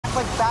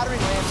like battering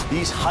rams.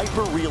 These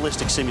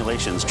hyper-realistic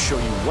simulations show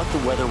you what the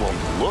weather will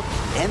look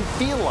and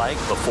feel like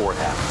before it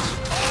happens.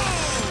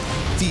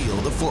 Feel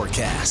the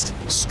forecast,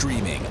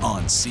 streaming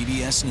on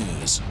CBS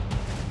News.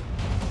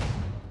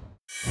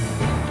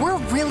 We're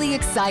really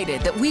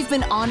excited that we've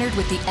been honored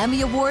with the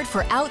Emmy Award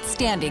for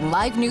Outstanding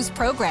Live News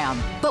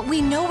Program. But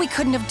we know we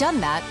couldn't have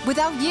done that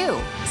without you.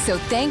 So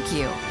thank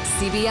you.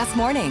 CBS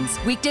Mornings,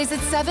 weekdays at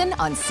 7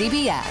 on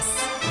CBS.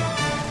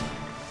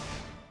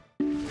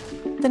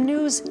 The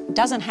news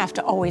doesn't have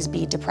to always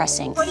be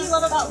depressing. What do you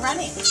love about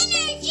running?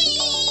 Energy!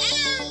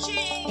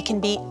 It can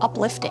be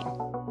uplifting.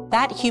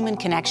 That human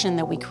connection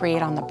that we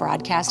create on the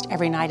broadcast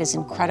every night is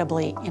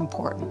incredibly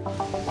important.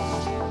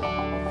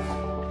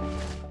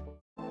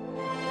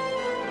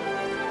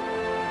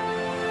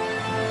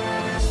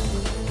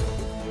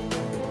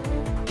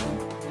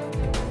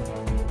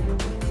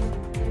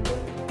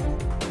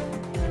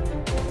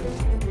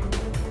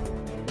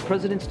 The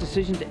president's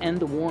decision to end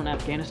the war in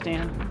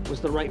Afghanistan was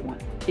the right one.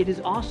 It is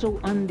also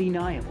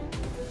undeniable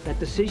that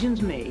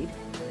decisions made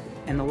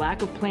and the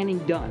lack of planning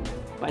done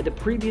by the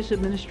previous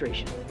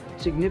administration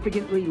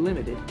significantly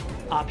limited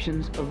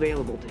options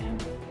available to him.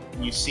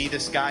 You see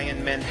this guy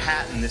in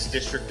Manhattan, this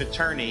district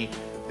attorney,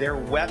 they're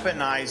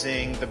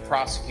weaponizing the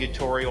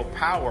prosecutorial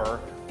power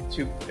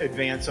to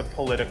advance a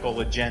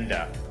political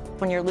agenda.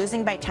 When you're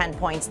losing by 10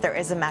 points, there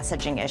is a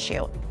messaging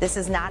issue. This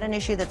is not an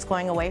issue that's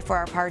going away for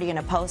our party in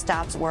a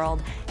post-ops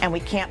world, and we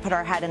can't put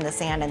our head in the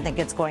sand and think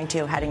it's going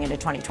to heading into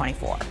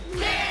 2024.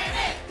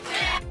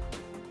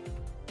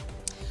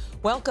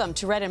 Welcome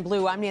to Red and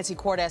Blue. I'm Nancy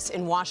Cordes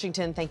in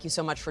Washington. Thank you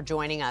so much for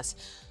joining us.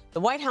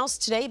 The White House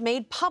today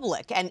made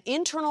public an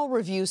internal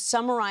review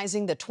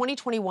summarizing the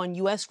 2021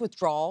 U.S.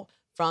 withdrawal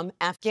from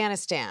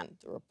Afghanistan.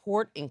 The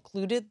report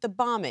included the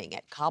bombing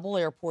at Kabul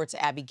Airport's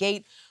Abbey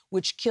Gate,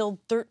 which killed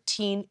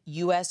 13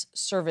 U.S.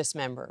 service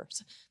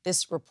members.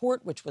 This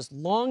report, which was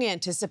long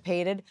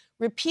anticipated,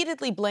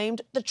 repeatedly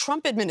blamed the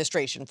Trump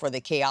administration for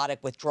the chaotic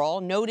withdrawal,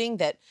 noting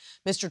that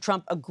Mr.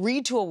 Trump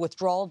agreed to a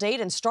withdrawal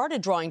date and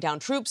started drawing down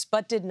troops,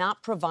 but did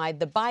not provide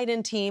the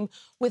Biden team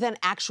with an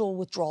actual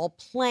withdrawal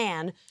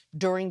plan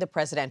during the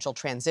presidential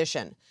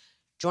transition.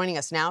 Joining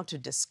us now to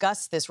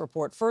discuss this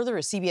report further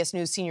is CBS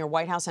News senior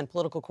White House and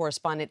political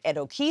correspondent Ed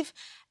O'Keefe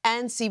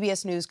and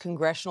CBS News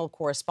congressional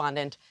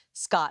correspondent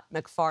Scott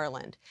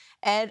MacFarlane.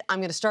 Ed, I'm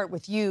going to start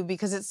with you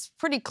because it's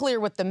pretty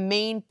clear what the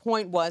main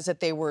point was that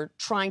they were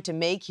trying to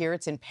make here.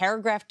 It's in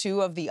paragraph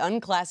 2 of the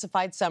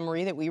unclassified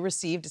summary that we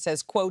received. It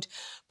says, quote,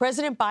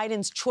 President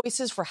Biden's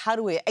choices for how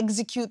to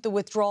execute the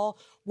withdrawal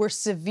were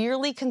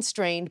severely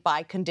constrained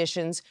by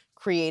conditions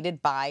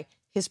created by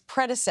his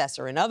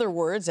predecessor. In other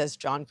words, as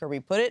John Kirby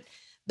put it,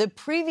 the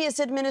previous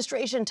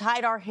administration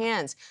tied our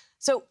hands.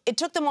 So it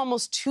took them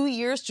almost 2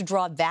 years to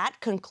draw that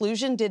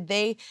conclusion. Did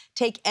they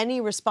take any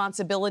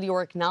responsibility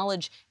or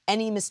acknowledge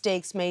any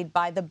mistakes made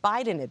by the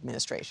Biden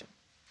administration?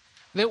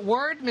 The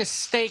word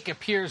mistake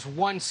appears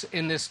once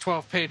in this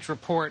 12-page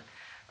report,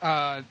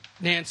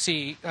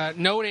 Nancy,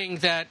 noting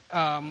that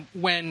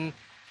when,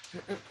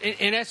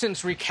 in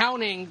essence,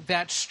 recounting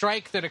that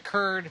strike that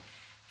occurred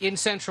in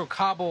central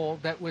Kabul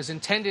that was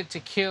intended to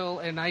kill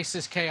an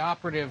ISIS-K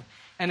operative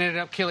and ended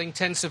up killing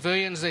 10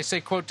 civilians. They say,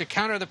 quote, to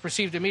counter the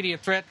perceived immediate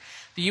threat,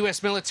 the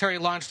U.S. military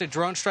launched a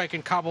drone strike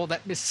in Kabul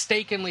that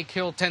mistakenly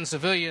killed 10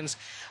 civilians.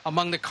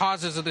 Among the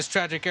causes of this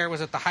tragic error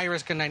was that the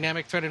high-risk and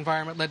dynamic threat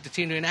environment led the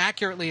team to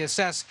inaccurately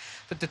assess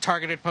that the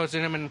target had posed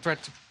an imminent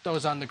threat to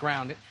those on the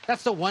ground.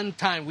 That's the one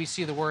time we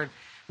see the word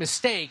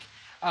mistake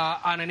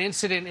on an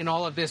incident in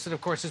all of this that, of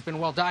course, has been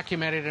well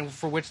documented and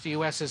for which the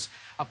U.S. has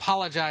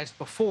apologized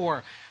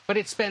before. But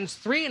it spends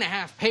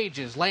 3.5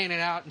 pages laying it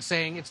out and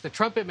saying it's the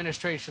Trump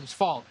administration's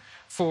fault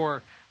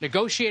for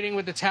negotiating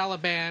with the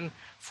Taliban,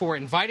 for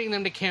inviting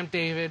them to Camp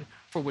David,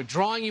 for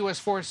withdrawing U.S.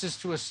 forces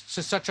to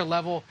such a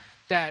level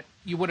that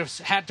you would have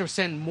had to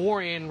send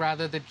more in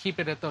rather than keep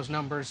it at those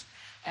numbers,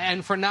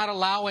 and for not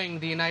allowing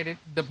the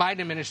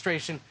Biden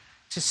administration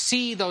to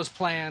see those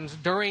plans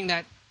during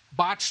that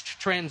botched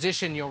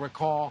transition, you'll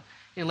recall,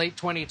 in late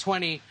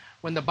 2020,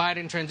 when the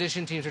Biden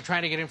transition teams were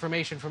trying to get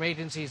information from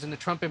agencies and the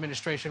Trump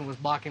administration was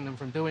blocking them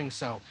from doing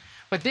so.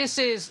 But this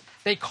is,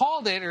 they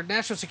called it, or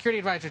National Security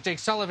Advisor Jake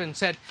Sullivan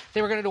said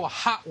they were going to do a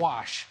hot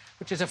wash,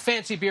 which is a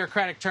fancy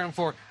bureaucratic term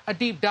for a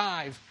deep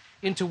dive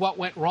into what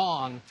went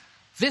wrong.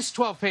 This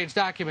 12-page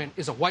document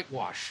is a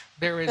whitewash.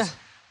 There is,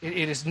 it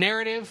is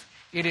narrative,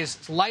 it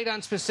is light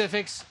on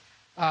specifics,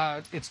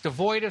 it's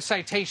devoid of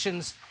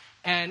citations,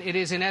 and it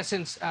is, in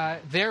essence,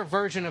 their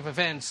version of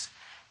events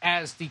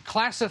as the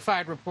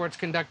classified reports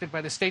conducted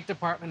by the State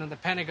Department and the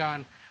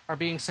Pentagon are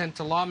being sent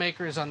to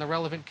lawmakers on the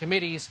relevant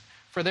committees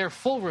for their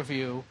full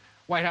review.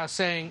 White House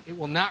saying it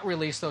will not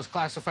release those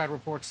classified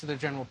reports to the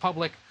general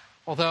public,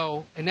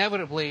 although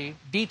inevitably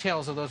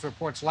details of those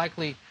reports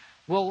likely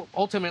will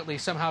ultimately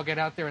somehow get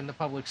out there in the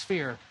public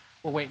sphere.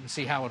 We'll wait and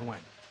see how and when.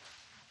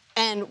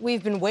 And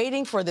we've been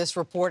waiting for this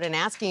report and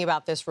asking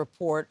about this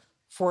report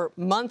for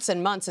months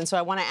and months. And so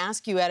I want to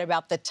ask you, Ed,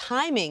 about the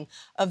timing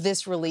of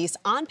this release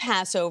on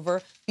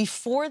Passover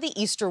before the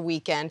Easter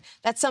weekend.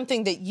 That's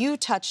something that you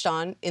touched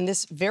on in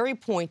this very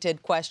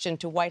pointed question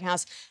to White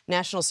House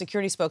National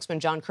Security spokesman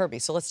John Kirby.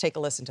 So let's take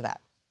a listen to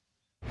that.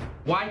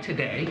 Why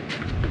today?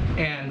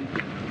 And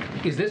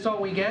is this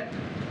all we get?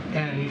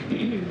 And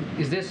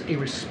is this a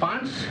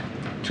response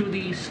to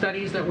the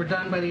studies that were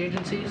done by the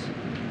agencies?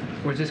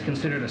 Or is this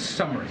considered a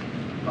summary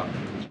of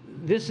it?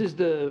 This is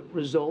the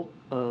result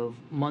of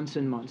months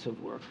and months of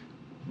work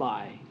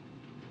by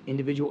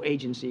individual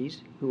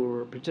agencies who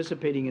are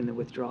participating in the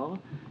withdrawal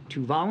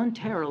to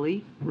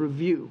voluntarily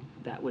review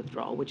that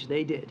withdrawal, which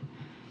they did.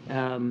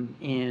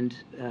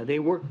 They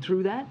worked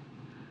through that.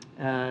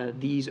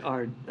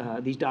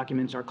 These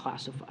documents are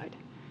classified.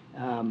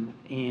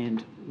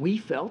 And we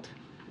felt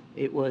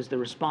it was the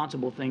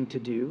responsible thing to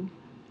do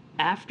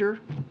after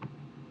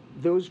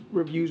those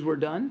reviews were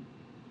done,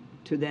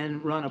 to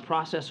then run a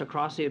process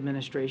across the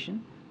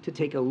administration to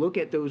take a look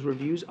at those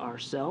reviews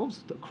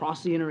ourselves,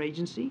 across the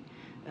interagency,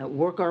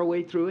 work our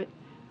way through it,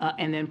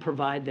 and then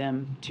provide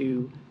them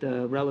to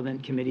the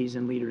relevant committees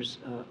and leaders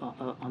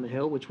on the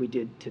Hill, which we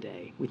did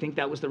today. We think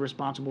that was the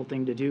responsible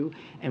thing to do.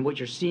 And what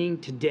you're seeing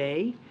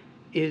today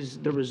is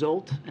the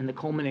result and the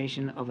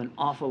culmination of an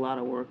awful lot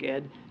of work,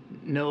 Ed.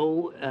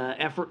 No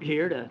effort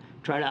here to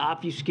try to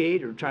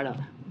obfuscate or try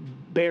to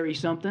bury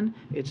something.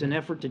 It's an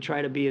effort to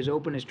try to be as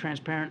open, as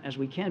transparent as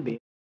we can be.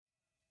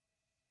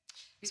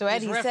 So,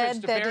 Ed, he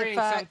said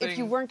that if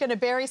you weren't going to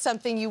bury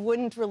something, you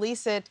wouldn't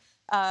release it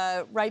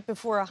right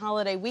before a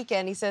holiday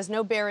weekend. He says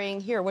no burying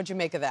here. What'd you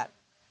make of that?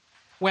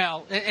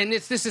 Well, and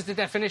this is the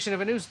definition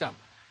of a news dump.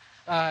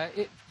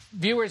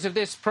 Viewers of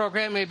this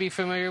program may be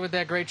familiar with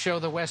that great show,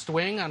 The West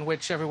Wing, on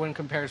which everyone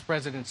compares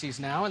presidencies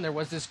now. And there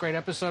was this great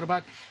episode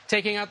about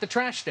taking out the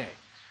trash day.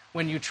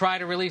 When you try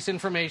to release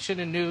information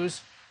and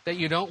news that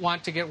you don't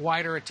want to get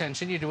wider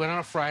attention, you do it on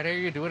a Friday or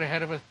you do it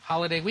ahead of a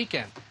holiday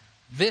weekend.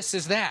 This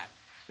is that.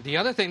 The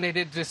other thing they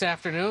did this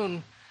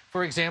afternoon,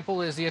 for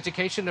example, is the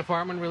Education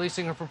Department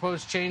releasing a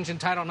proposed change in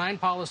Title IX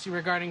policy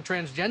regarding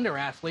transgender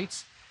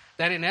athletes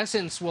that, in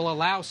essence, will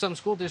allow some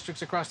school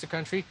districts across the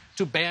country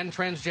to ban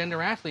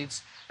transgender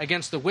athletes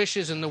against the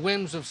wishes and the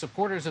whims of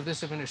supporters of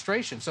this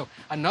administration. So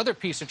another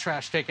piece of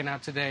trash taken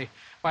out today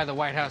by the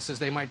White House, as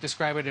they might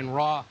describe it in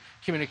raw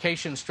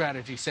communication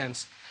strategy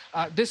sense.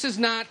 This is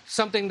not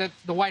something that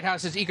the White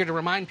House is eager to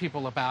remind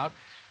people about.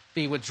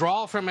 The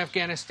withdrawal from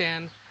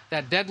Afghanistan,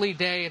 that deadly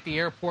day at the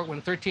airport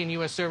when 13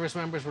 U.S. service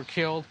members were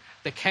killed,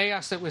 the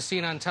chaos that was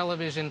seen on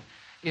television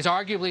is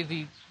arguably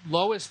the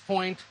lowest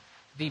point,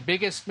 the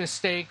biggest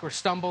mistake or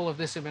stumble of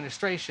this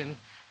administration.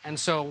 And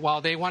so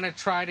while they want to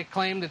try to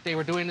claim that they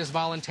were doing this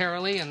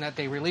voluntarily and that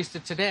they released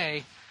it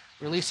today,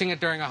 releasing it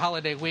during a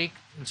holiday week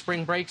and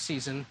spring break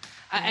season,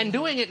 and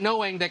doing it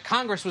knowing that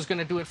Congress was going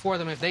to do it for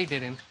them if they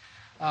didn't,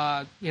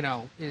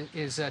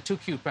 is too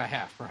cute by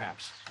half,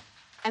 perhaps.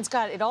 And,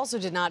 Scott, it also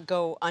did not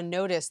go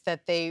unnoticed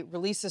that they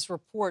released this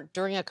report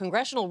during a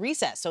congressional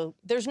recess. So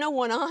there's no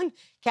one on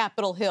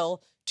Capitol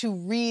Hill to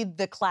read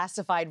the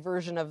classified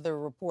version of the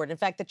report. In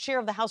fact, the chair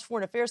of the House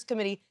Foreign Affairs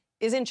Committee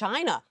is in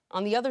China,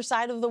 on the other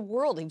side of the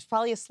world. He was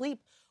probably asleep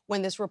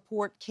when this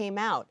report came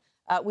out.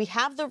 We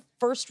have the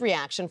first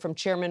reaction from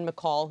Chairman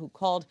McCall, who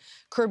called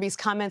Kirby's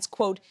comments,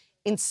 quote,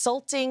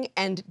 insulting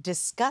and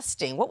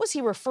disgusting. What was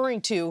he referring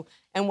to,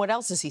 and what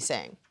else is he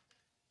saying?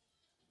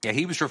 Yeah,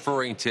 he was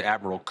referring to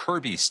Admiral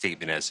Kirby's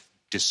statement as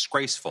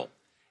disgraceful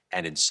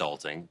and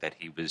insulting, that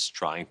he was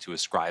trying to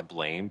ascribe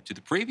blame to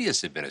the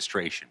previous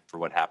administration for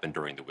what happened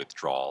during the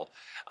withdrawal.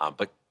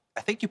 But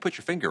I think you put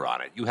your finger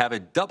on it. You have a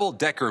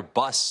double-decker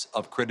bus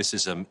of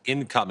criticism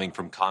incoming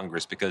from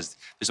Congress because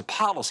there's a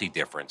policy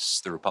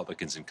difference the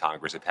Republicans in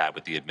Congress have had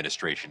with the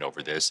administration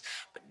over this.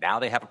 But now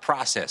they have a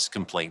process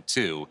complaint,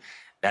 too.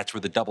 That's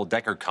where the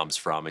double-decker comes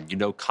from. And you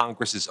know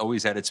Congress is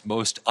always at its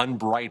most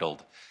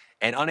unbridled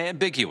and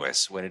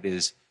unambiguous when it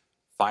is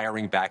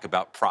firing back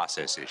about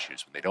process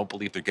issues, when they don't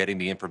believe they're getting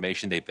the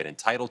information they've been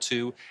entitled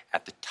to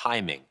at the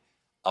timing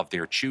of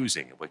their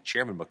choosing. And what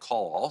Chairman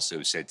McCall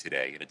also said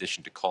today, in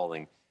addition to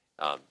calling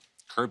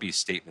Kirby's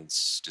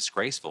statements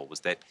disgraceful,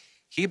 was that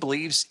he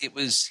believes it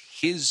was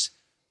his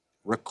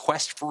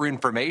request for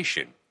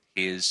information,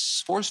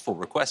 his forceful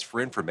request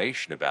for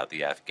information about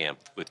the Afghan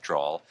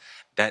withdrawal,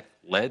 that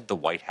led the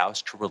White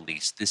House to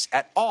release this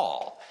at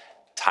all.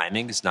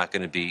 Timing is not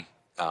going to be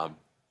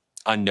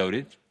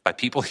unnoted by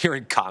people here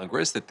in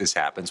Congress, that this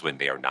happens when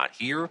they are not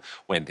here,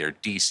 when they're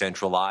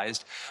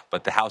decentralized.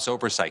 But the House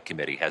Oversight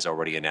Committee has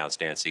already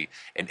announced, Nancy,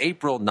 an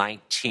April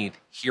 19th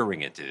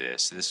hearing into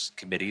this. This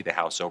committee, the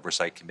House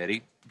Oversight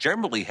Committee,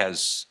 generally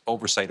has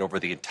oversight over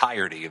the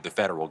entirety of the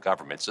federal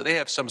government. So they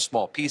have some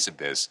small piece of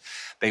this.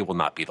 They will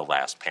not be the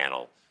last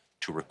panel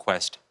to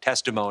request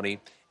testimony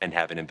and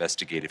have an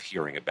investigative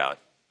hearing about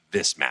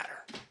this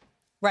matter.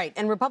 Right.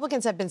 And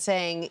Republicans have been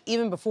saying,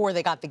 even before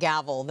they got the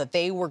gavel, that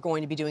they were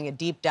going to be doing a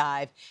deep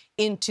dive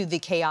into the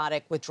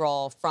chaotic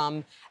withdrawal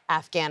from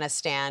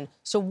Afghanistan.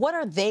 So what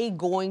are they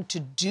going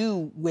to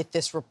do with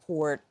this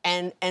report?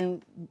 And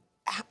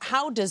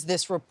how does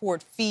this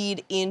report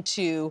feed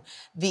into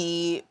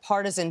the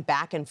partisan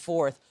back and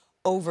forth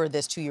over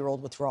this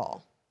 2-year-old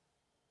withdrawal?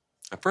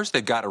 First,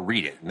 they've got to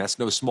read it, and that's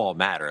no small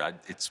matter.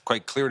 It's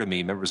quite clear to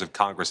me members of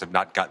Congress have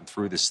not gotten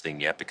through this thing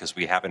yet because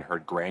we haven't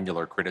heard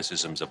granular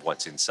criticisms of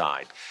what's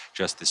inside,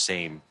 just the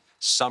same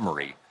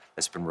summary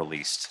that's been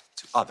released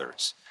to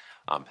others.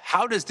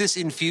 How does this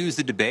infuse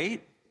the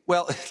debate?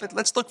 Well,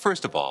 let's look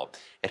first of all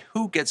at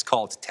who gets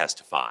called to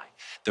testify.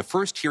 The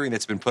first hearing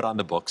that's been put on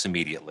the books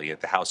immediately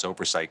at the House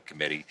Oversight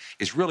Committee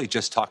is really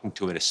just talking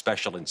to a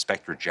special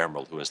inspector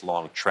general who has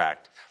long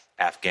tracked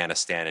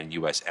Afghanistan and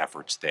U.S.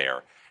 efforts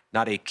there,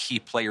 not a key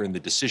player in the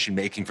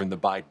decision-making from the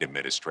Biden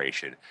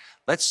administration.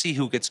 Let's see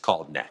who gets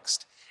called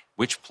next.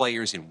 Which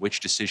players in which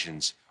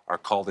decisions are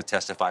called to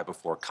testify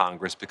before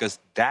Congress, because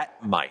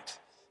that might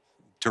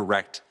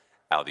direct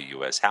how the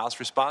U.S. House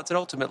responds and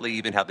ultimately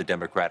even how the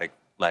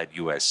Democratic-led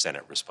U.S.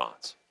 Senate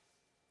responds.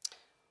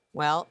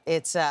 Well,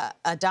 it's a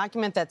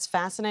document that's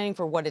fascinating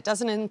for what it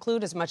doesn't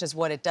include as much as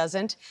what it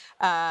doesn't,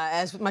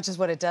 as much as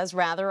what it does,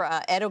 rather.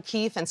 Ed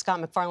O'Keefe and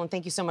Scott McFarland,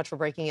 thank you so much for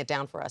breaking it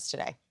down for us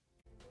today.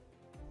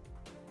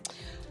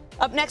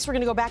 Up next, we're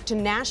going to go back to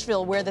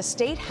Nashville, where the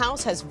state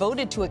house has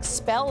voted to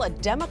expel a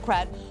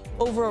Democrat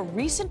over a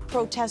recent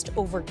protest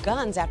over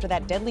guns after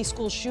that deadly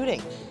school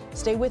shooting.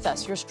 Stay with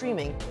us. You're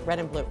streaming Red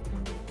and Blue.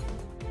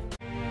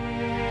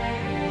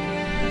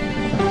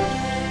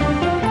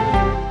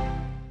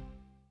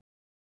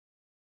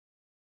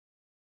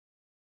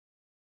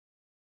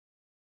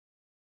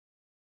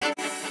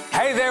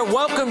 Hey there,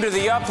 welcome to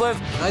The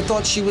Uplift. I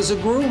thought she was a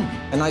groom,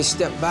 and I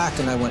stepped back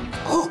and I went,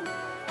 oh,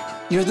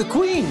 you're the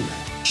queen.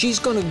 She's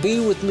going to be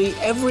with me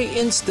every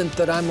instant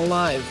that I'm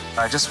alive.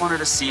 I just wanted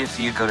to see if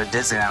you'd go to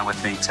Disneyland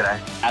with me today.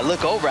 I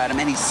look over at him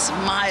and he's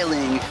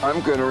smiling.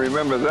 I'm going to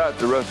remember that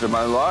the rest of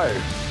my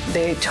life.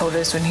 They told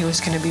us when he was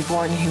going to be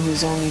born, he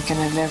was only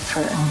going to live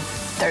for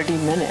 30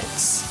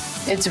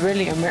 minutes. It's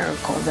really a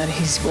miracle that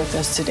he's with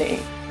us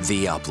today.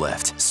 The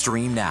Uplift.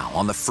 Stream now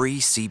on the free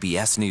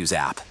CBS News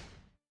app.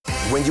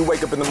 When you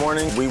wake up in the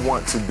morning, we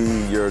want to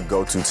be your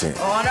go-to team.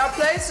 On our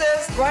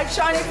places, bright,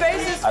 shiny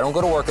faces. I don't go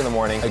to work in the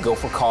morning. I go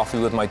for coffee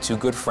with my 2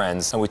 good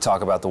friends, and we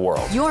talk about the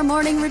world. Your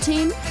morning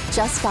routine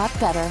just got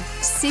better.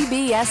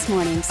 CBS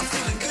Mornings.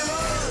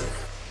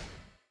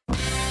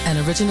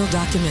 An original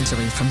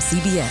documentary from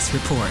CBS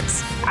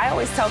reports. I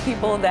always tell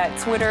people that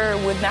Twitter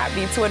would not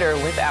be Twitter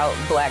without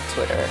Black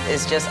Twitter.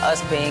 It's just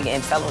us being in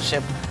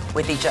fellowship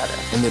with each other.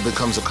 And it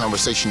becomes a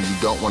conversation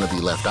you don't want to be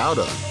left out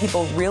of.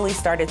 People really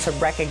started to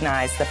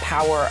recognize the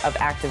power of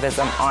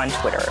activism on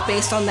Twitter.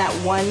 Based on that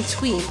one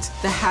tweet,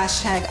 the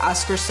hashtag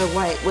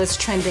 #OscarsSoWhite was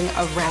trending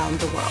around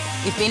the world.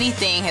 If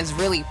anything has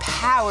really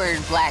powered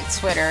Black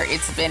Twitter,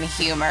 it's been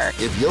humor.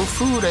 If your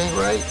food ain't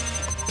right,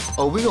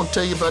 oh, we're going to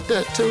tell you about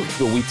that too.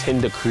 We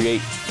tend to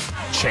create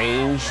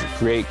change,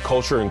 create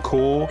culture and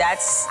cool.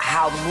 That's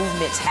how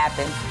movements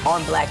happen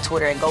on Black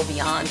Twitter and go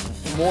beyond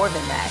more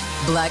than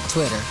that. Black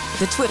Twitter,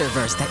 the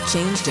Twitterverse that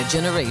changed a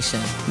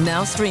generation.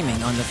 Now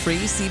streaming on the free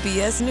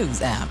CBS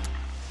News app.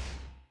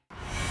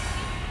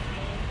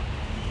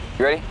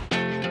 You ready?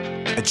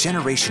 A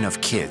generation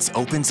of kids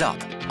opens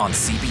up on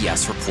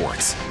CBS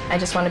Reports. I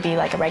just want to be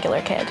like a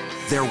regular kid.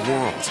 Their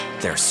world,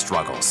 their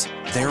struggles,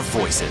 their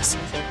voices.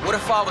 What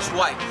if I was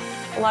white?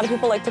 A lot of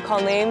people like to call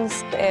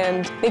names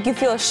and make you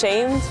feel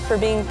ashamed for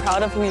being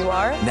proud of who you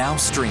are. Now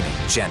streaming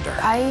Gender.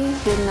 I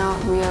did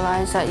not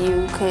realize that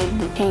you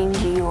could change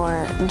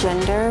your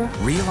gender.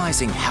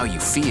 Realizing how you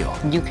feel.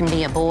 You can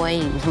be a boy,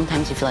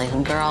 sometimes you feel like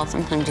a girl,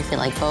 sometimes you feel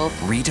like both.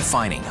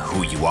 Redefining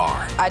who you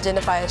are.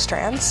 Identify as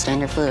trans.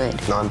 Gender fluid.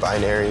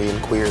 Non-binary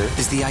and queer.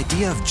 Is the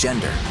idea of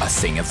gender a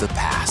thing of the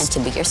past?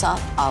 And to be yourself,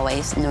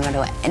 always, no matter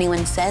what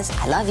anyone says,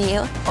 I love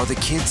you. Are the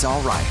kids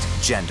all right?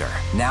 Gender.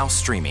 Now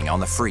streaming on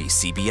the free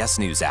CBS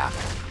News app.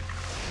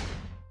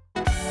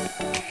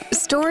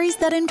 Stories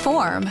that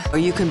inform. Or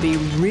you can be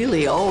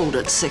really old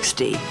at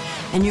 60,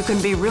 and you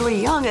can be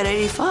really young at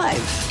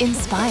 85.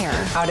 Inspire.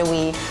 How do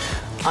we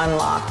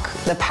unlock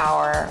the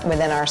power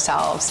within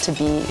ourselves to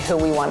be who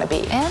we want to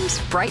be?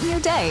 And brighten your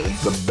day.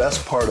 The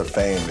best part of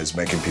fame is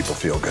making people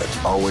feel good.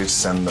 Always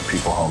send the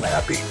people home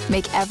happy.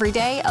 Make every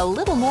day a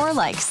little more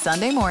like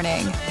Sunday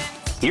morning.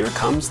 Here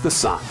comes the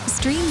sun.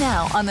 Stream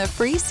now on the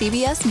free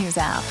CBS News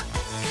app.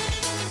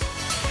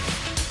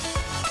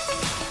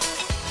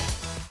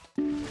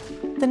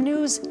 The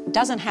news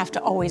doesn't have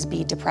to always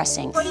be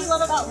depressing. What do you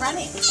love about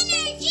running?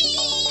 Energy!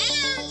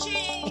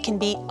 It can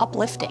be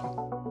uplifting.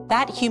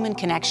 That human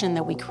connection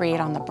that we create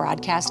on the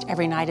broadcast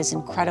every night is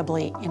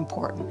incredibly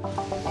important.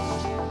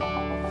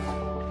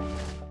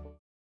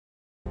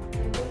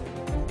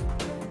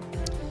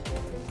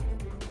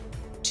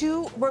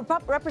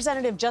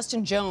 Representative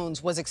Justin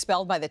Jones was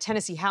expelled by the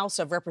Tennessee House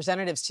of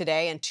Representatives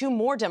today, and 2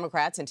 more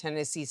Democrats in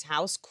Tennessee's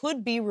House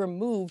could be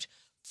removed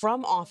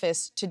from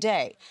office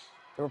today.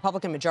 The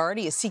Republican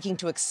majority is seeking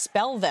to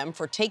expel them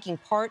for taking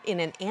part in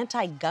an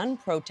anti-gun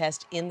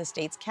protest in the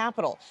state's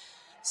capital.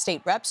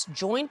 State reps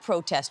joined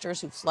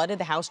protesters who flooded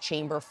the House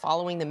chamber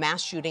following the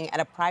mass shooting at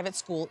a private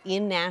school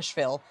in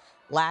Nashville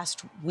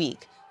last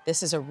week.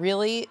 This is a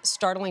really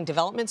startling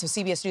development. So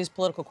CBS News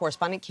political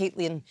correspondent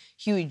Caitlin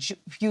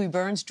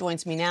Huey-Burns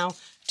joins me now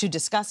to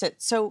discuss it.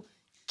 So,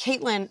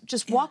 Caitlin,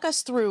 just walk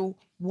us through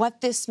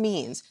what this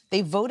means.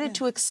 They voted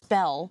to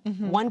expel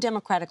one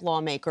Democratic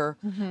lawmaker,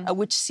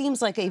 which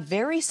seems like a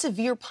very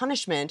severe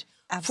punishment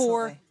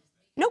for,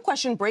 no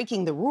question,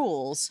 breaking the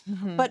rules,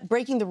 but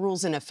breaking the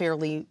rules in a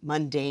fairly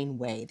mundane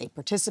way. They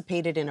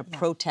participated in a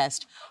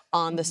protest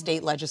on the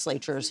state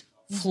legislature's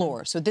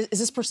floor. So is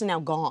this person now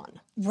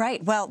gone?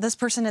 Right. Well, this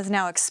person is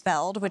now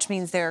expelled, which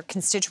means their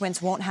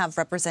constituents won't have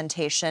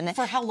representation.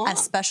 For how long? A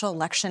special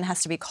election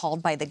has to be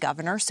called by the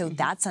governor, so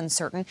that's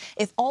uncertain.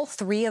 If all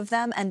three of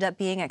them end up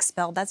being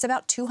expelled, that's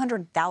about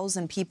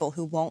 200,000 people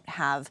who won't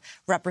have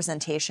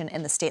representation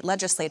in the state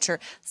legislature.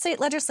 State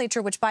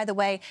legislature, which, by the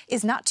way,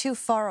 is not too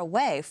far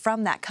away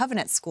from that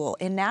Covenant School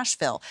in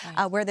Nashville,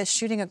 where this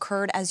shooting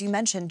occurred, as you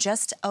mentioned,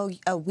 just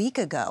a week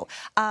ago.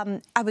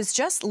 I was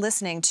just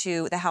listening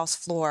to the House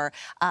floor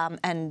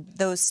and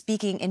those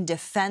speaking in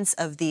defense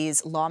of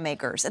these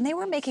lawmakers. And they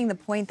were making the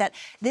point that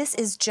this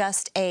is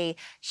just a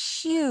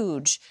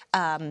huge,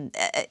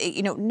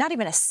 not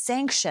even a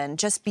sanction,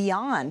 just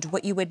beyond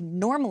what you would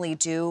normally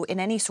do in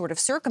any sort of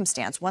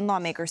circumstance. One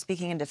lawmaker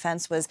speaking in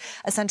defense was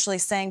essentially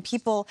saying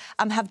people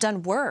have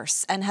done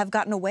worse and have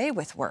gotten away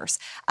with worse.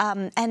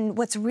 And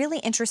what's really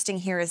interesting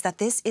here is that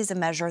this is a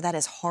measure that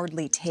is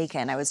hardly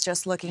taken. I was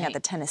just looking at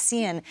the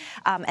Tennessean,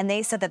 and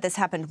they said that this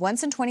happened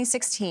once in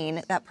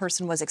 2016. That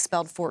person was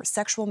expelled for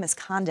sexual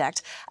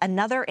misconduct,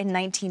 another in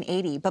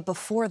 1980. But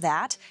before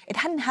that, it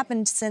hadn't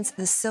happened since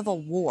the Civil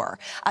War.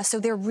 So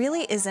there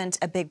really isn't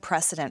a big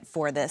precedent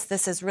for this.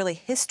 This is really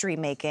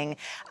history-making.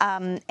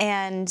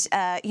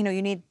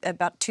 You need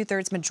about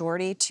 2/3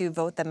 majority to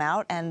vote them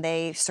out, and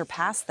they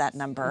surpassed that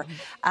number.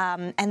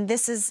 And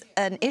this is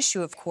an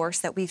issue, of course,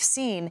 that we've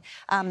seen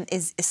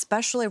is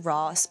especially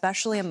raw,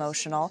 especially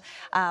emotional.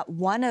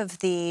 One of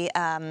the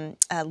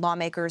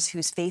lawmakers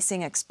who's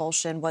facing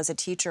expulsion was a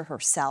teacher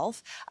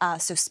herself.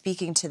 So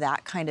speaking to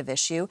that kind of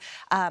issue.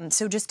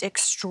 So just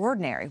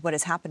extraordinary what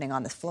is happening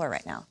on the floor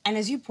right now. And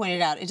as you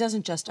pointed out, it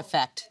doesn't just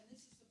affect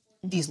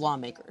these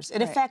lawmakers.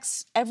 It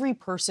affects every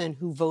person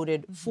who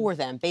voted for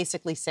them,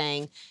 basically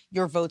saying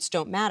your votes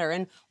don't matter.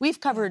 And we've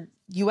covered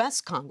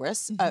U.S.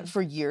 Congress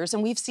for years,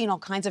 and we've seen all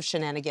kinds of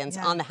shenanigans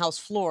on the House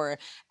floor.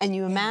 And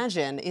you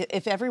imagine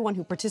if everyone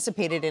who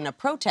participated in a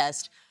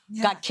protest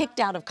got kicked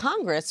out of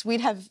Congress,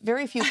 we'd have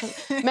very few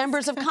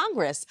members of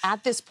Congress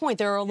at this point.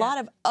 There are a lot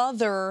of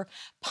other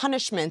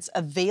punishments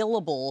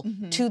available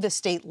to the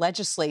state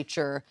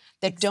legislature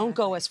that don't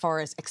go as far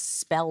as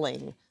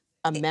expelling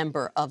a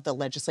member of the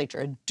legislature,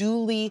 a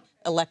duly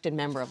elected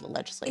member of the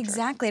legislature.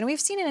 Exactly. And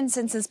we've seen it in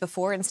instances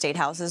before in state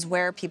houses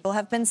where people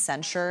have been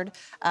censured,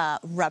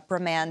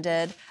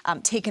 reprimanded,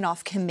 taken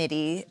off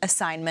committee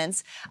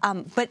assignments.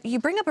 But you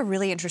bring up a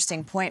really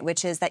interesting point,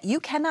 which is that you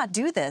cannot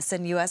do this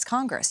in U.S.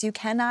 Congress. You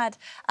cannot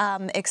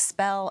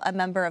expel a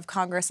member of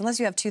Congress unless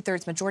you have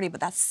 2/3 majority, but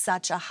that's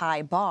such a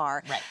high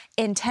bar. Right.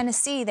 In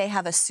Tennessee, they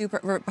have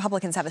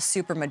Republicans have a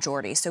super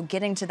majority, so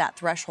getting to that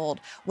threshold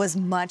was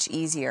much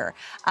easier.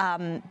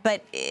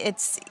 But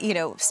it's,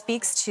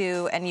 speaks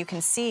to, and you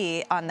can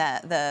see on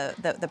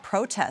the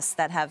protests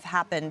that have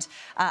happened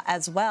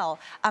as well.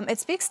 It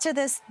speaks to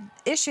this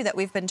issue that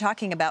we've been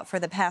talking about for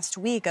the past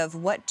week of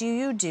what do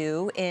you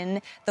do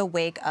in the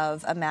wake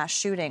of a mass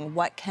shooting?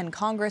 What can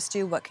Congress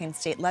do? What can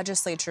state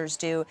legislatures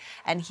do?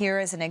 And here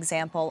is an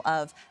example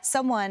of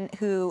someone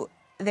who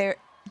their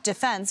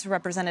defense,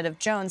 Representative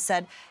Jones,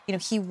 said,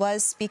 he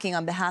was speaking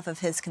on behalf of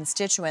his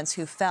constituents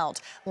who felt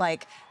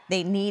like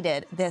they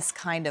needed this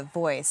kind of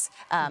voice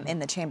in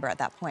the chamber at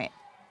that point.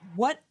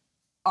 What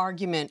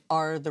argument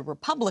are the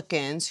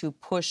Republicans who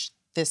pushed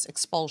this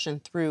expulsion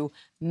through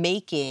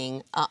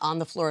making on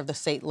the floor of the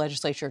state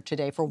legislature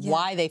today for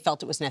why they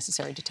felt it was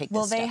necessary to take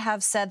this step? Well, they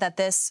have said that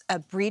this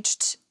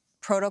breached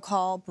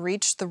protocol,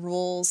 breached the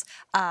rules.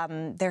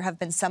 There have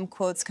been some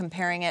quotes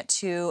comparing it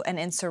to an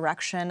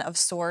insurrection of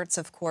sorts.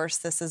 Of course,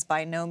 this is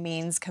by no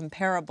means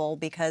comparable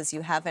because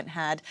you haven't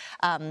had,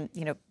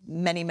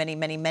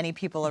 many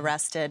people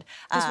arrested.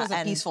 This was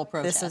a peaceful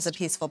protest. This was a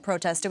peaceful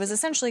protest. It was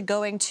essentially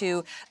going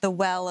to the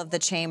well of the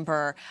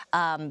chamber,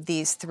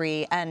 these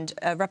three, and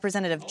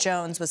Representative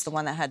Jones was the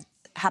one that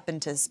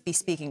happened to be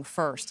speaking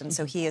first, and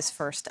so he is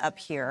first up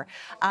here.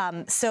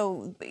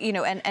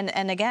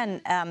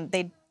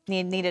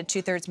 They needed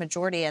 2/3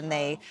 majority, and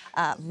they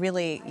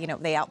really,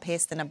 they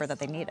outpaced the number that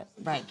they needed.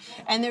 Right.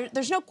 And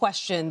there's no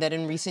question that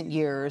in recent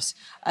years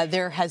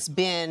there has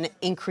been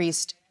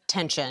increased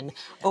tension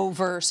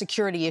over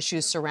security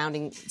issues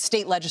surrounding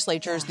state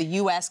legislatures, the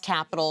U.S.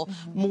 Capitol,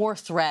 more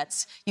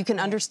threats. You can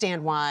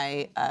understand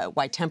why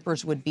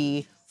tempers would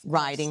be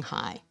riding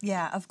high.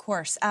 Yeah, of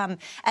course.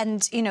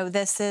 And, you know,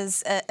 this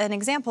is an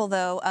example,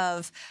 though,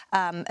 of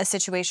a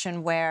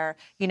situation where,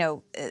 you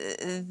know,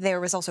 there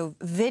was also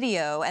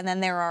video, and then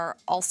there are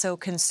also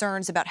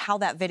concerns about how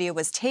that video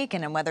was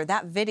taken and whether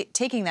that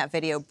taking that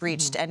video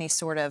breached any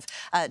sort of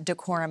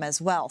decorum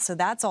as well. So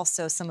that's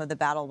also some of the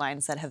battle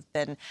lines that have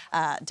been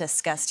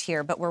discussed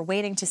here. But we're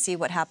waiting to see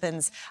what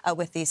happens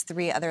with these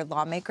two other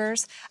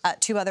lawmakers.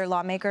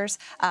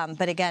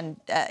 But again,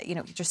 you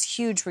know, just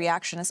huge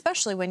reaction,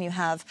 especially when you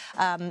have,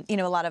 you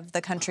know, a lot of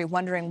the country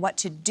wondering what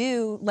to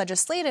do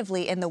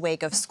legislatively in the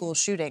wake of school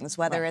shootings,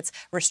 whether it's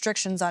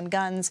restrictions on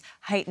guns,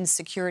 heightened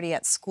security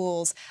at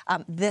schools.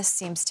 This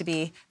seems to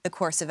be the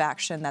course of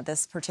action that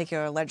this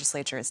particular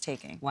legislature is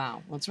taking.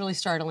 Wow. Well, it's really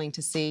startling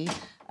to see,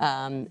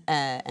 and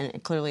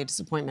clearly a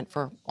disappointment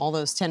for all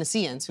those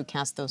Tennesseans who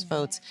cast those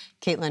votes.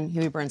 Caitlin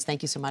Huey-Burns,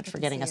 thank you so much for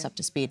getting us up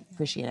to speed.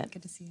 Appreciate it.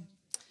 Good to see you.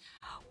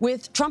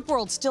 With Trump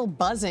world still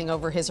buzzing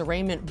over his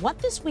arraignment, what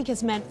this week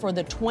has meant for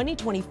the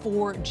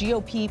 2024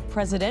 GOP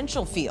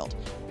presidential field.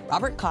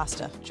 Robert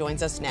Costa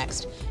joins us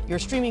next. You're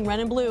streaming Red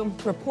and Blue,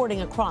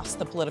 reporting across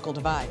the political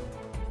divide.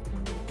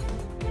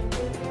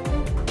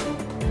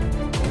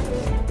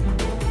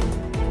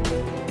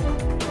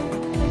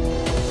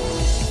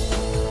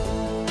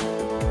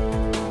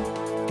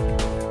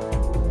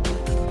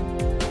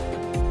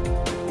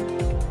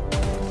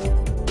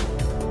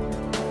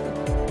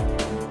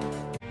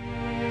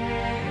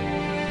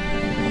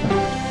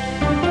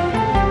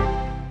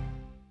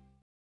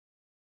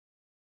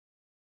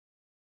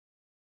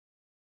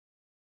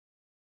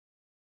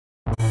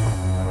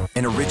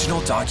 An original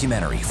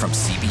documentary from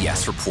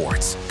CBS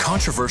reports.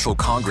 Controversial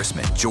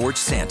Congressman George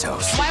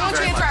Santos. Why won't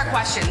you answer our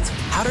questions?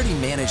 How did he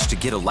manage to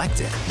get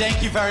elected?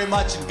 Thank you very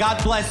much, and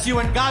God bless you,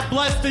 and God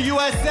bless the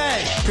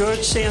USA. George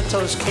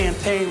Santos'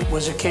 campaign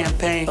was a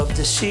campaign of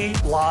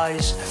deceit,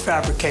 lies,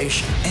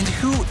 fabrication. And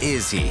who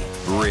is he,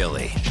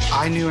 really?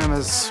 I knew him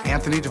as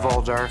Anthony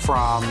DeVolder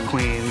from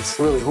Queens.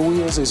 Really, who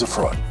he is, he's a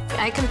fraud.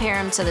 I compare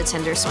him to the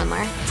Tinder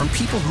swindler. From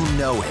people who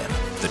know him,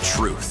 the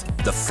truth,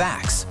 the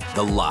facts,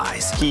 the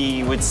lies.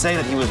 He would say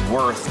that he was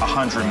worth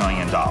 $100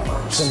 million.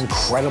 It's an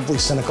incredibly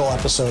cynical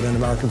episode in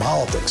American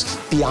politics,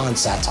 beyond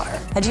satire.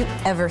 Had you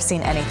ever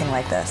seen anything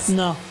like this?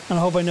 No, and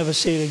I hope I never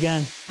see it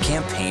again.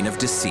 Campaign of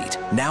Deceit,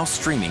 now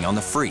streaming on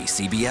the free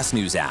CBS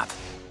News app.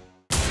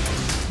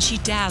 She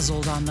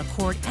dazzled on the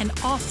court and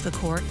off the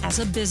court as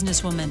a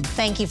businesswoman.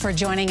 Thank you for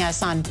joining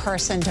us on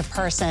Person to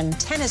Person.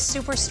 Tennis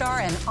superstar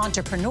and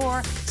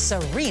entrepreneur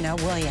Serena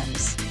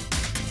Williams.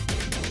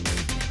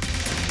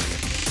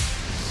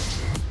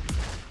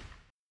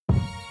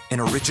 An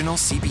original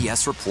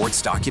CBS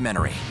Reports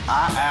documentary.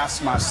 I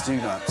asked my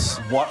students,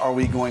 what are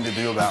we going to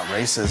do about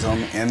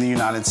racism in the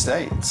United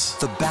States?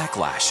 The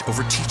backlash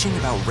over teaching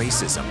about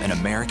racism in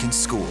American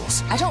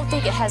schools. I don't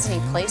think it has any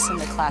place in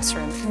the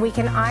classroom. We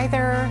can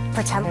either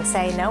pretend and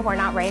say, no, we're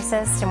not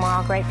racist and we're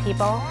all great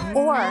people,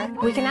 or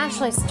we can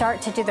actually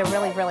start to do the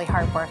really, really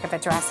hard work of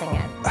addressing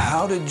it.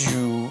 How did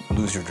you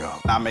lose your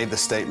job? I made the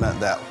statement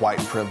that white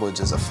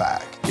privilege is a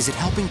fact. Is it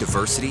helping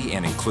diversity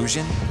and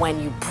inclusion?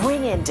 When you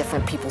bring in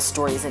different people's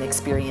stories and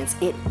experience,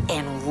 it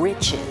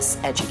enriches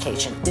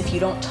education. If you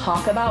don't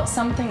talk about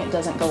something, it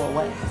doesn't go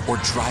away. Or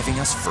driving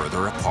us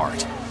further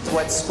apart?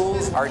 What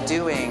schools are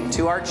doing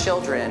to our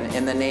children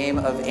in the name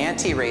of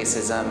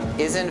anti-racism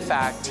is in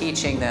fact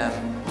teaching them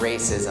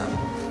racism.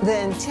 The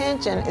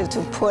intention is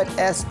to put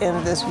us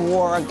in this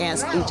war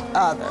against each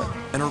other.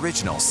 An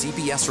original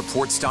CBS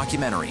Reports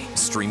documentary,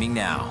 streaming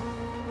now.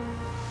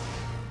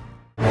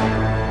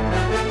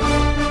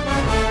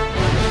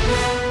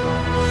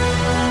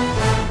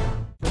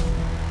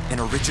 An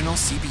original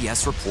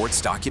CBS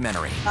Reports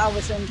documentary. I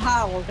was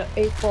entitled to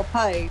equal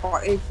pay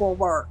for equal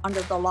work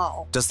under the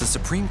law. Does the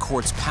Supreme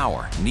Court's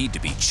power need to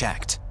be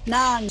checked?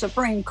 9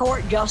 Supreme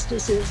Court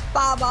justices,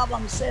 5 of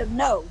them said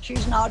no,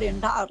 she's not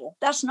entitled.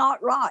 That's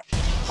not right.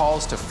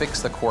 Calls to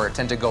fix the court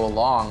tend to go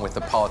along with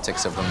the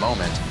politics of the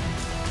moment.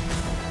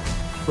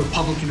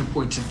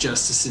 Republican-appointed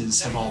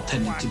justices have all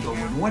tended to go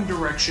in one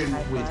direction,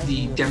 with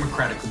the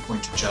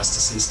Democratic-appointed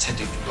justices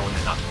tending to go in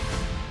another.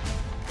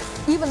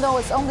 Even though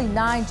it's only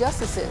 9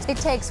 justices, it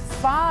takes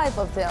 5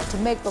 of them to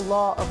make the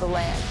law of the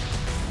land.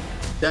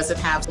 Does it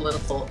have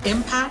political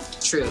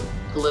impact? True.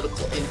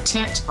 Political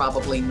intent?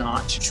 Probably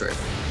not true.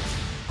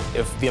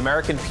 If the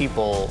American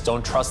people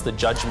don't trust the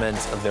judgment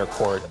of their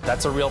court,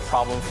 that's a real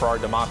problem for our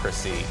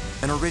democracy.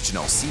 An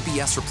original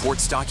CBS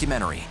Reports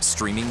documentary,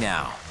 streaming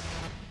now.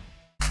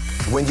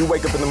 When you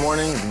wake up in the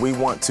morning, we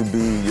want to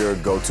be your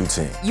go-to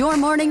team. Your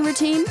morning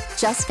routine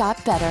just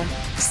got better.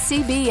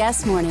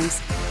 CBS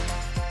Mornings.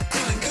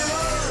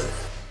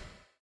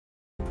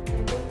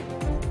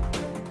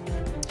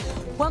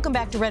 Welcome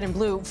back to Red and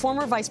Blue.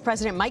 Former Vice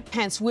President Mike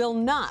Pence will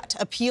not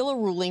appeal a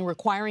ruling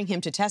requiring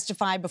him to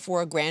testify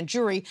before a grand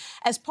jury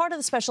as part of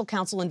the special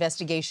counsel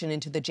investigation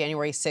into the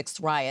January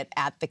 6th riot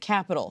at the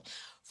Capitol.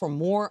 for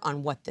more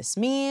on what this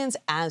means,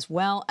 as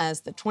well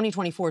as the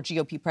 2024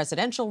 GOP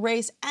presidential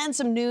race and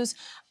some news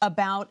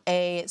about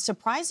a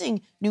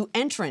surprising new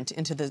entrant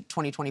into the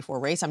 2024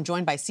 race. I'm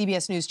joined by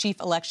CBS News chief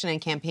election and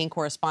campaign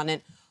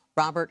correspondent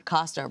Robert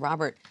Costa.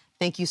 Robert,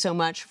 thank you so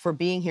much for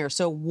being here.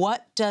 So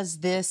what does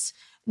this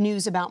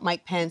news about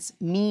Mike Pence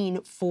mean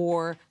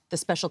for the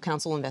special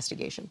counsel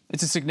investigation?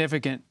 It's a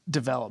significant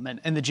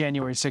development in the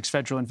January 6th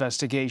federal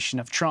investigation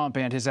of Trump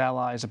and his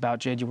allies about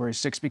January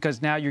 6th,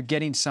 because now you're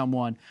getting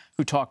someone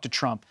who talked to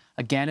Trump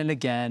again and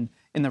again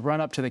in the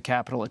run-up to the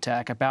Capitol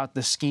attack about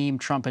the scheme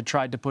Trump had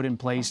tried to put in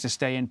place to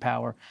stay in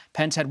power.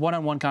 Pence had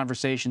one-on-one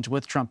conversations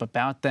with Trump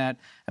about that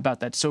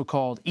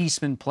so-called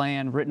Eastman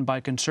plan written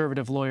by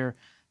conservative lawyer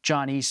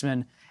John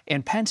Eastman.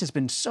 And Pence has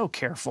been so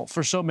careful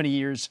for so many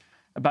years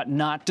about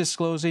not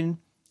disclosing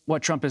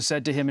what Trump has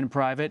said to him in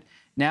private.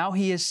 Now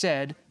he has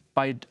said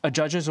by a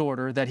judge's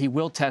order that he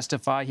will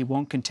testify, he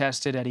won't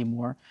contest it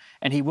anymore,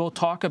 and he will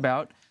talk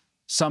about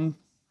some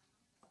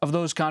of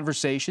those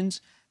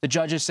conversations. The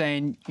judge is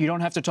saying you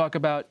don't have to talk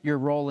about your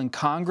role in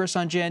Congress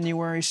on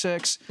January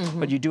 6th,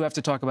 but you do have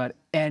to talk about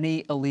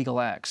any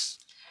illegal acts.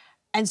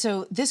 And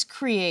so this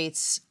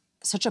creates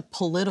such a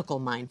political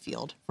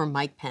minefield for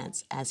Mike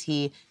Pence as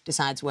he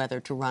decides whether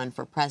to run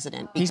for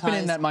president. He's been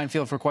in that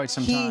minefield for quite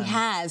some time.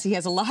 He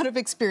has a lot of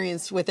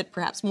experience with it,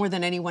 perhaps more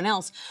than anyone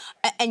else.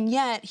 And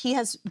yet he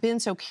has been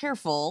so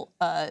careful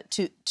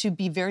to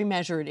be very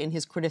measured in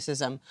his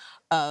criticism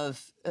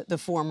of the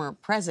former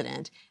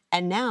president.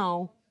 And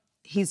now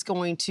he's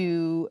going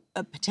to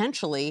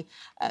potentially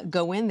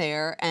go in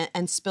there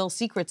and spill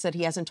secrets that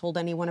he hasn't told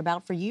anyone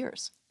about for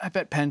years. I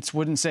bet Pence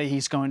wouldn't say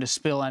he's going to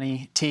spill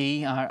any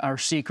tea or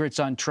secrets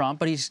on Trump,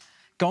 but he's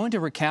going to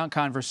recount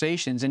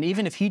conversations. And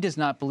even if he does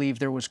not believe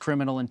there was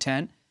criminal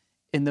intent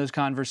in those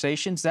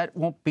conversations, that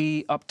won't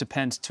be up to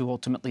Pence to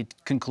ultimately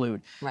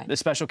conclude. Right. The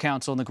special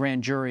counsel and the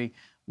grand jury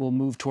will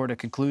move toward a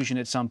conclusion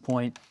at some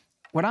point.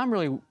 What I'm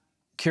really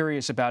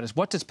curious about is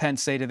what does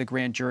Pence say to the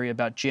grand jury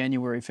about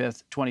January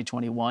 5th,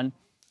 2021,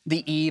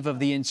 the eve of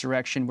the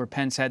insurrection, where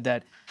Pence had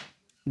that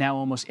now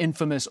almost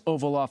infamous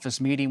Oval Office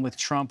meeting with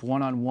Trump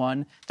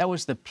one-on-one. That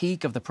was the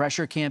peak of the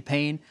pressure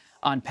campaign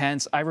on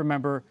Pence. I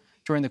remember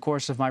during the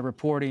course of my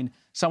reporting,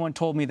 someone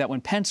told me that when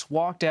Pence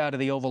walked out of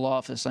the Oval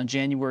Office on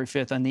January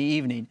 5th on the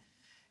evening,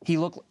 he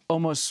looked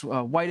almost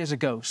white as a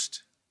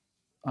ghost.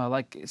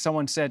 Like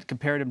someone said,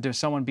 compared him to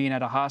someone being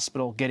at a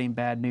hospital getting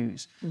bad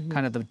news,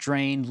 kind of the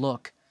drained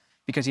look,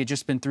 because he had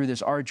just been through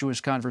this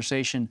arduous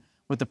conversation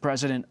with the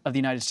president of the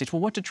United States.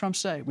 Well, what did Trump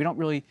say? We don't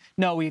really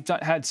know. We've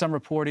had some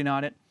reporting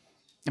on it,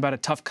 about a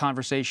tough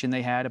conversation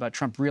they had about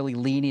Trump really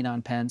leaning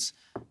on Pence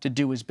to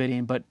do his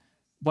bidding. But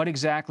what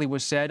exactly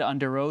was said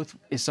under oath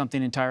is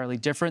something entirely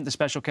different. The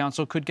special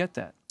counsel could get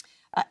that.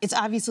 It's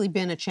obviously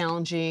been a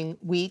challenging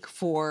week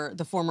for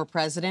the former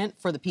president,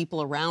 for the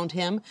people around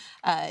him.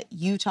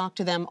 You talk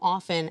to them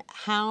often.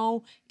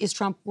 How is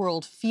Trump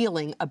world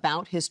feeling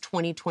about his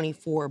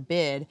 2024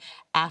 bid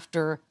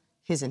after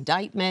his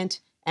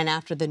indictment and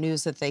after the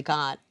news that they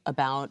got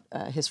about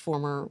his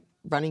former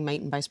running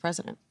mate and vice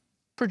president?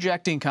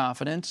 Projecting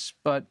confidence,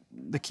 but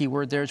the key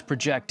word there is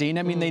projecting.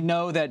 I mean, they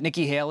know that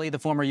Nikki Haley, the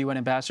former UN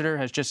ambassador,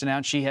 has just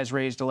announced she has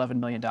raised $11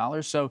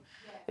 million. So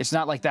it's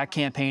not like that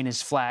campaign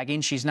is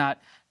flagging. She's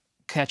not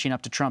catching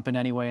up to Trump in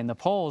any way in the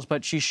polls,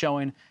 but she's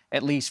showing,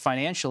 at least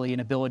financially, an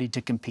ability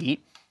to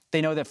compete.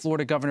 They know that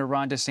Florida Governor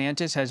Ron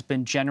DeSantis has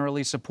been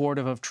generally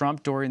supportive of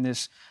Trump during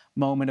this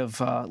moment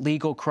of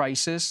legal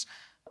crisis.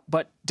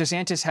 But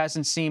DeSantis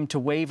hasn't seemed to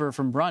waver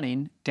from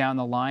running down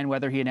the line,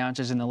 whether he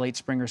announces in the late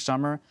spring or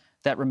summer.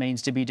 That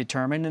remains to be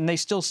determined. And they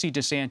still see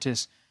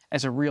DeSantis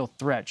as a real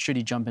threat should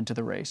he jump into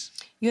the race.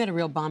 You had a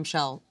real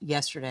bombshell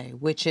yesterday,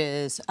 which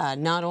is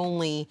not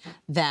only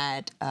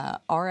that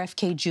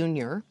RFK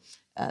Jr.,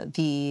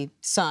 the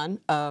son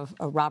of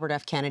Robert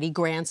F. Kennedy,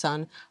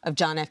 grandson of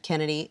John F.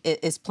 Kennedy,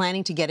 is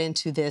planning to get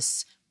into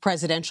this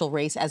presidential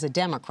race as a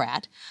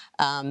Democrat,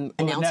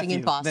 announcing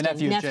in Boston.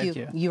 The nephew,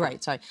 Jake, you're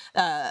right, sorry.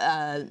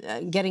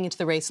 Getting into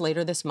the race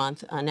later this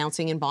month,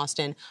 announcing in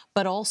Boston,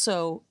 but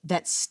also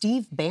that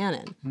Steve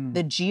Bannon,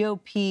 the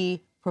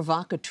GOP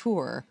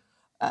provocateur,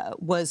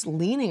 was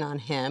leaning on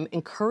him,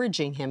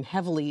 encouraging him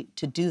heavily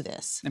to do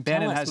this. And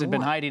Bannon hasn't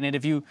been hiding it.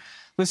 If you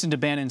listen to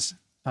Bannon's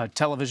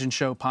television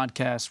show,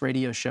 podcast,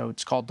 radio show,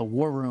 it's called The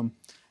War Room,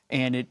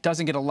 and it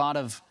doesn't get a lot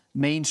of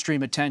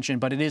mainstream attention,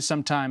 but it is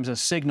sometimes a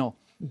signal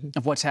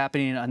of what's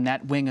happening on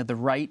that wing of the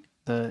right,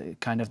 the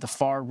kind of the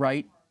far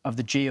right of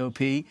the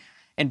GOP.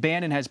 And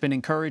Bannon has been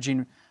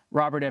encouraging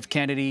Robert F.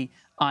 Kennedy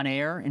on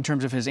air in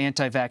terms of his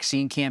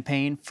anti-vaccine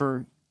campaign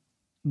for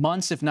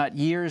months, if not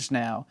years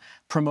now,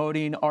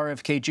 promoting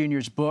RFK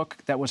Jr.'s book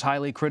that was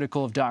highly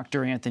critical of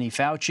Dr. Anthony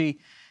Fauci.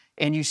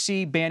 And you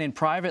see Bannon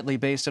privately,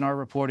 based on our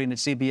reporting at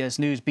CBS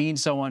News, being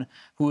someone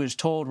who has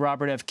told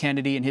Robert F.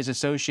 Kennedy and his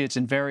associates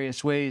in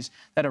various ways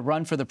that a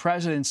run for the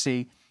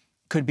presidency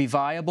could be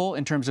viable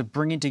in terms of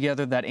bringing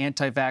together that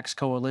anti-vax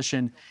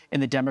coalition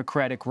in the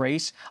Democratic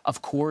race.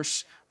 Of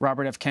course,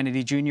 Robert F.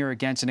 Kennedy Jr.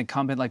 against an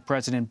incumbent like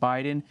President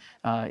Biden,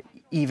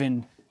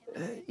 even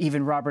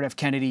even Robert F.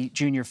 Kennedy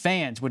Jr.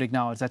 fans would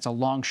acknowledge that's a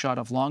long shot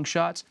of long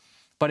shots.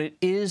 But it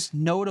is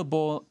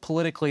notable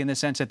politically in the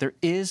sense that there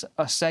is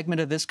a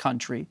segment of this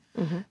country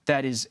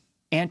that is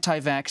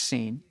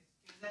anti-vaccine,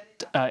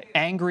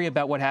 angry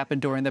about what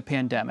happened during the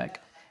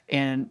pandemic,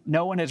 and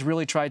no one has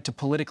really tried to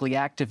politically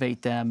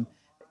activate them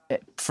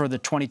for the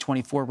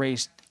 2024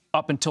 race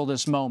up until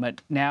this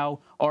moment. Now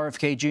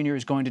RFK Jr.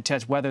 is going to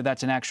test whether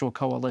that's an actual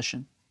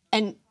coalition.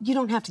 And you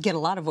don't have to get a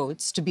lot of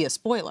votes to be a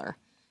spoiler.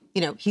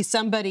 You know, he's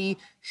somebody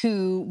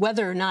who,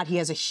 whether or not he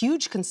has a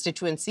huge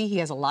constituency, he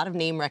has a lot of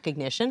name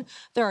recognition.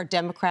 There are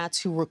Democrats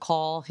who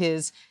recall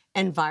his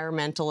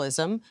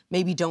environmentalism,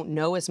 maybe don't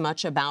know as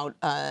much about,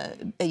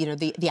 you know,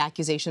 the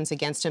accusations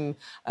against him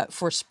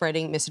for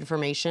spreading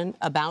misinformation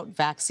about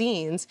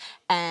vaccines.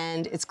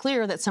 And it's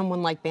clear that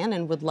someone like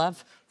Bannon would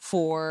love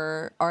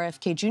for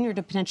RFK Jr.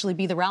 to potentially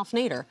be the Ralph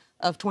Nader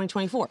of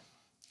 2024.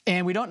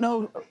 And we don't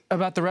know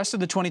about the rest of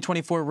the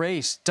 2024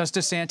 race. Does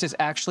DeSantis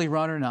actually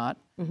run or not?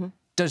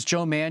 Does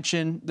Joe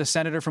Manchin, the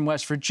senator from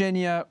West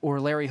Virginia, or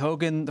Larry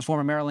Hogan, the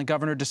former Maryland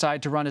governor,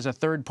 decide to run as a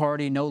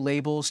third-party,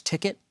 no-labels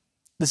ticket?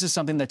 This is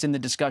something that's in the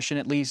discussion,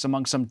 at least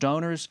among some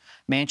donors.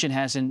 Manchin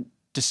hasn't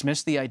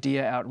dismissed the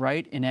idea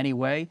outright in any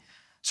way.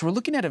 So we're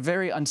looking at a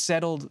very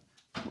unsettled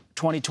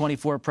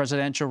 2024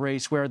 presidential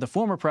race where the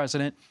former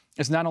president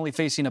is not only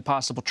facing a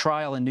possible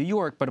trial in New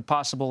York, but a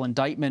possible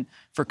indictment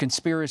for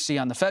conspiracy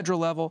on the federal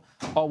level,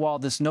 all while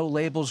this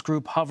no-labels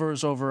group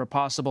hovers over a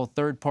possible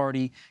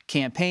third-party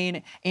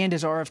campaign, and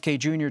as RFK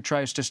Jr.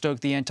 tries to stoke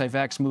the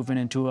anti-vax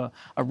movement into a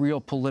real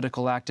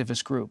political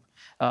activist group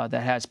that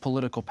has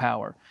political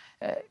power.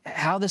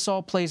 How this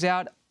all plays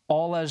out,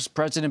 all as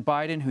President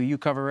Biden, who you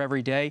cover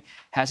every day,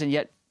 hasn't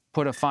yet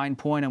put a fine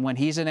point on when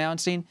he's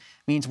announcing,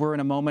 means we're in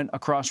a moment, a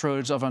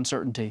crossroads of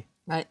uncertainty.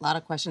 Right. A lot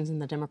of questions in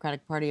the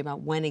Democratic Party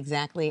about when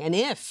exactly and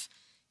if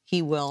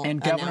he will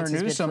And Governor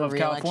Newsom of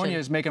California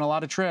is making a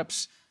lot of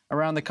trips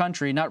around the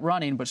country, not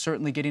running, but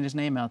certainly getting his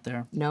name out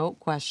there. No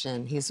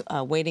question. He's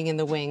waiting in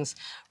the wings.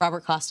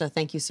 Robert Costa,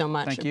 thank you so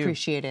much. Thank you.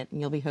 Appreciate it. And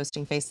you'll be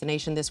hosting Face the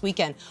Nation this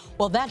weekend.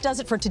 Well, that does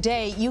it for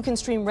today. You can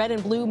stream Red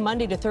and Blue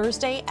Monday to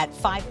Thursday at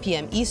 5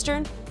 p.m.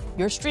 Eastern.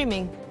 You're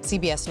streaming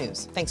CBS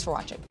News. Thanks for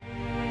watching.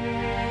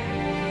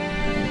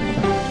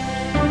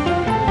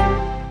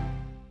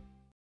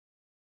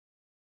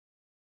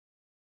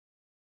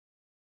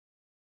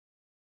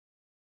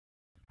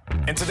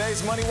 In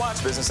today's Money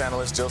Watch, business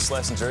analyst Jill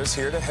Schlesinger is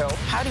here to help.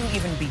 How do you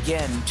even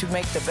begin to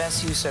make the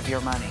best use of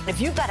your money?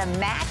 If you've got a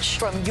match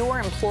from your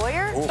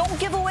employer, don't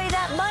give away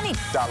that money.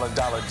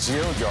 Dollar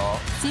Jill, y'all.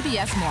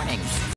 CBS Mornings.